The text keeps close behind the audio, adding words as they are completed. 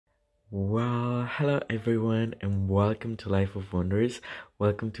Well, hello everyone and welcome to Life of Wonders.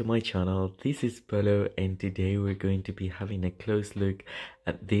 Welcome to my channel. This is Polo and today we're going to be having a close look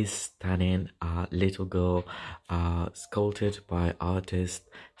at this stunning little girl sculpted by artist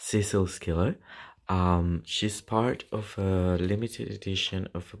Sissel Skille. She's part of a limited edition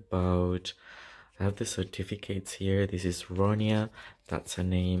of about, I have the certificates here. This is Ronja, that's her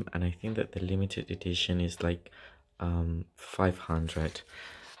name, and I think that the limited edition is like 500.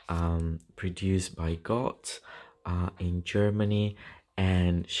 Produced by Gott in Germany,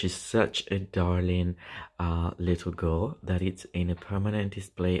 and she's such a darling little girl that it's in a permanent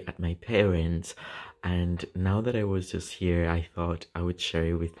display at my parents'. And now that I was just here, I thought I would share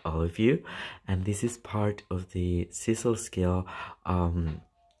it with all of you. And this is part of the Sissel Skille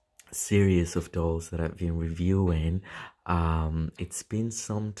series of dolls that I've been reviewing. It's been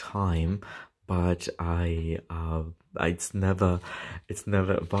some time, but it's never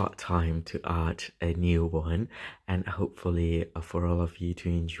about time to add a new one, and hopefully for all of you to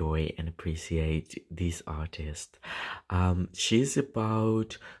enjoy and appreciate this artist. She's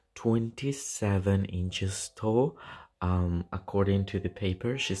about 27 inches tall. According to the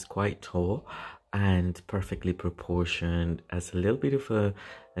paper, she's quite tall and perfectly proportioned, as a little bit of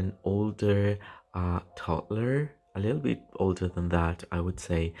an older toddler, a little bit older than that, I would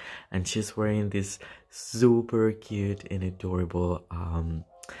say. And she's wearing this super cute and adorable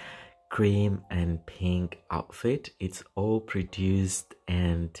cream and pink outfit. It's all produced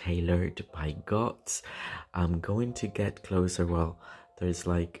and tailored by Gott. I'm going to get closer. Well, there's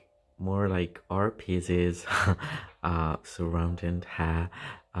like more like art pieces surrounding her,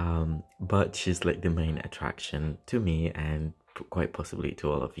 but she's like the main attraction to me and quite possibly to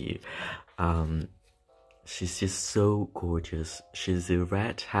all of you. She's just so gorgeous. She's a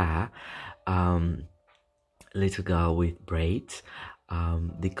red hair little girl with braids.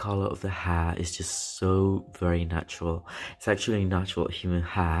 The color of the hair is just so very natural. It's actually natural human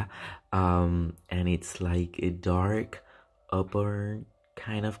hair, and it's like a dark auburn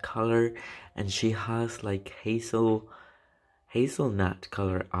kind of color, and she has like hazelnut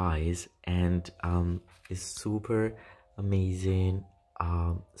color eyes, and is super amazing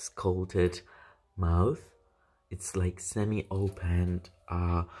sculpted mouth. It's like semi-opened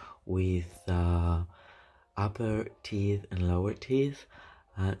with upper teeth and lower teeth.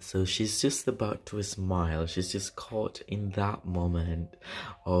 So she's just about to smile. She's just caught in that moment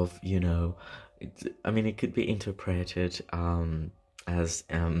of, you know, I mean, it could be interpreted as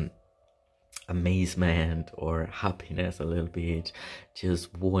amazement or happiness a little bit,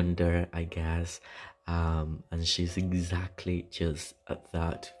 just wonder, I guess. And she's exactly just at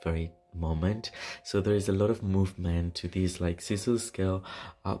that very moment. So there is a lot of movement to this. Like Sissel Skille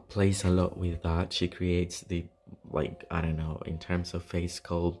plays a lot with that. She creates the, like, I don't know, in terms of face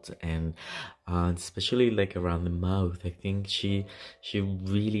sculpt, and especially like around the mouth. I think she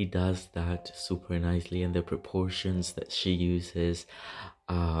really does that super nicely, and the proportions that she uses,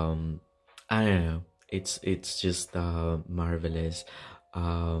 I don't know, it's just marvelous.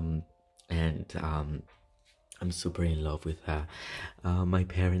 And I'm super in love with her. My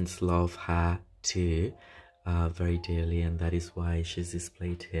parents love her too, very dearly, and that is why she's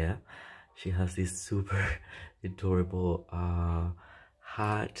displayed here. She has this super adorable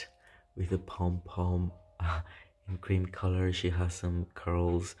hat with a pom-pom in cream color. She has some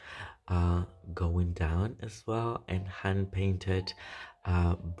curls going down as well, and hand-painted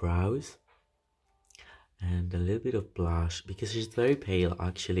brows, and a little bit of blush because she's very pale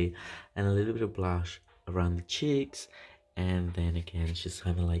actually, and a little bit of blush around the cheeks. And then again, she's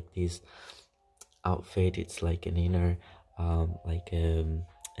having like this outfit. It's like an inner like a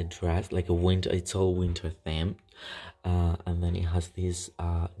dress, like a winter, it's all winter themed, and then it has this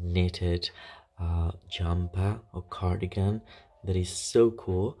knitted jumper or cardigan that is so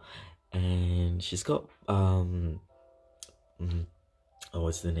cool. And she's got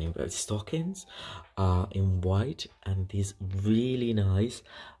what's the name, stockings in white, and these really nice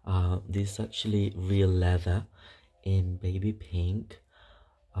this actually real leather in baby pink.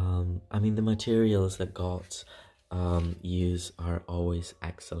 I mean, the materials that Gott use are always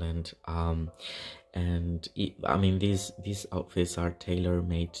excellent, and I mean, these outfits are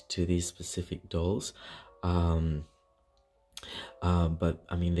tailor-made to these specific dolls. But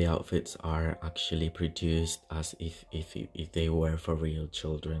I mean, the outfits are actually produced as if they were for real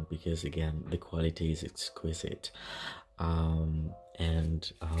children, because again, the quality is exquisite.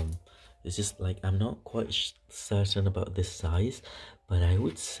 It's just like, I'm not quite certain about the size, but I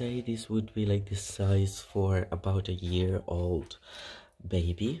would say this would be like the size for about a year-old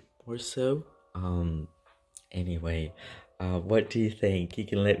baby or so. Anyway, What do you think? You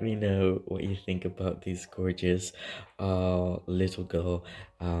can let me know what you think about this gorgeous little girl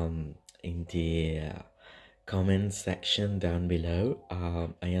in the comment section down below.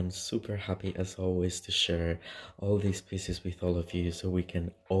 I am super happy as always to share all these pieces with all of you so we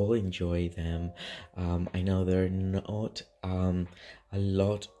can all enjoy them. I know there are not a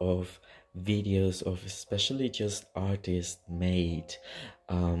lot of videos of especially just artists made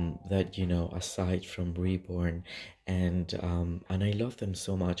that, you know, aside from Reborn, and I love them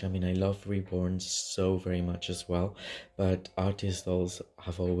so much. I mean, I love Reborn so very much as well, but artist dolls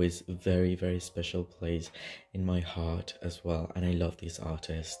have always very special place in my heart as well, and I love this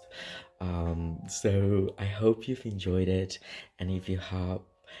artist. So I hope you've enjoyed it, and if you have,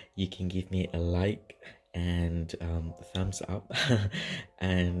 you can give me a like and thumbs up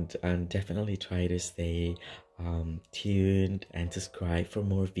and definitely try to stay tuned and subscribe for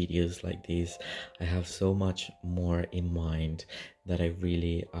more videos like this. I have so much more in mind that I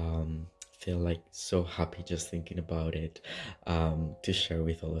really feel like so happy just thinking about it to share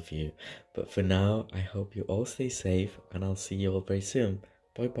with all of you. But for now, I hope you all stay safe, and I'll see you all very soon.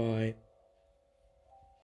 Bye bye.